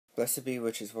Blessed be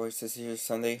Witch's Voice. This is your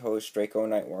Sunday host, Draco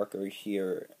Nightwalker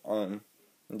here.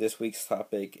 This week's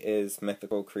topic is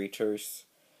mythical creatures.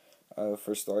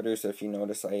 For starters, if you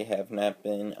notice, I have not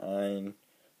been on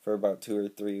for about 2 or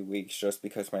 3 weeks just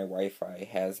because my Wi-Fi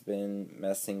has been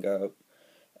messing up,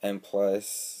 and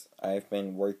plus, I've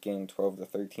been working 12 to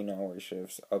 13 hour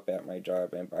shifts up at my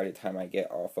job, and by the time I get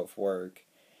off of work,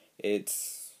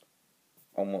 it's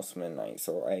almost midnight,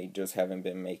 so I just haven't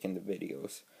been making the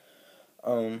videos.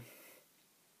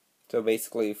 So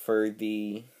basically for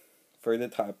the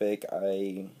topic,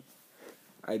 I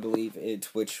believe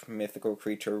it's which mythical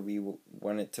creature we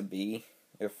want it to be,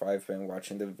 if I've been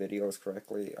watching the videos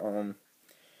correctly.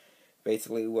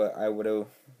 Basically what I would have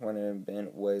wanted to have been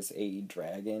was a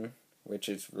dragon, which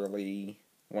is really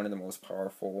one of the most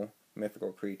powerful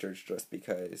mythical creatures just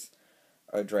because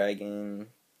a dragon,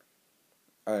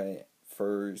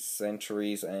 for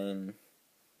centuries and,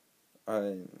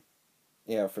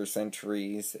 for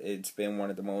centuries, it's been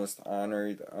one of the most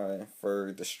honored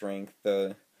for the strength,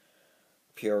 the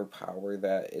pure power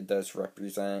that it does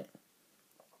represent.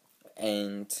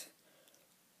 And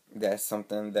that's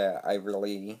something that I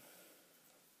really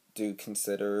do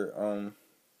consider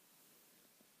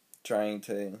trying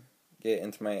to get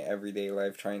into my everyday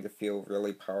life, trying to feel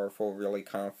really powerful, really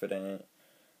confident,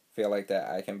 feel like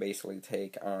that I can basically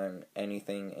take on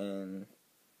anything in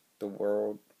the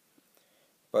world.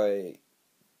 But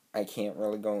I can't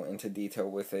really go into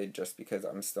detail with it just because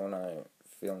I'm still not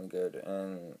feeling good,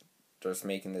 and just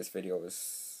making this video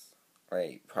is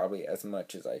like probably as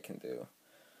much as I can do.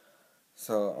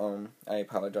 So I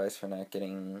apologize for not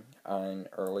getting on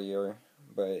earlier,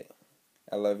 but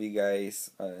I love you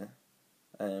guys,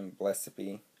 and blessed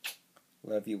be.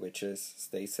 Love you, witches.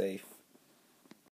 Stay safe.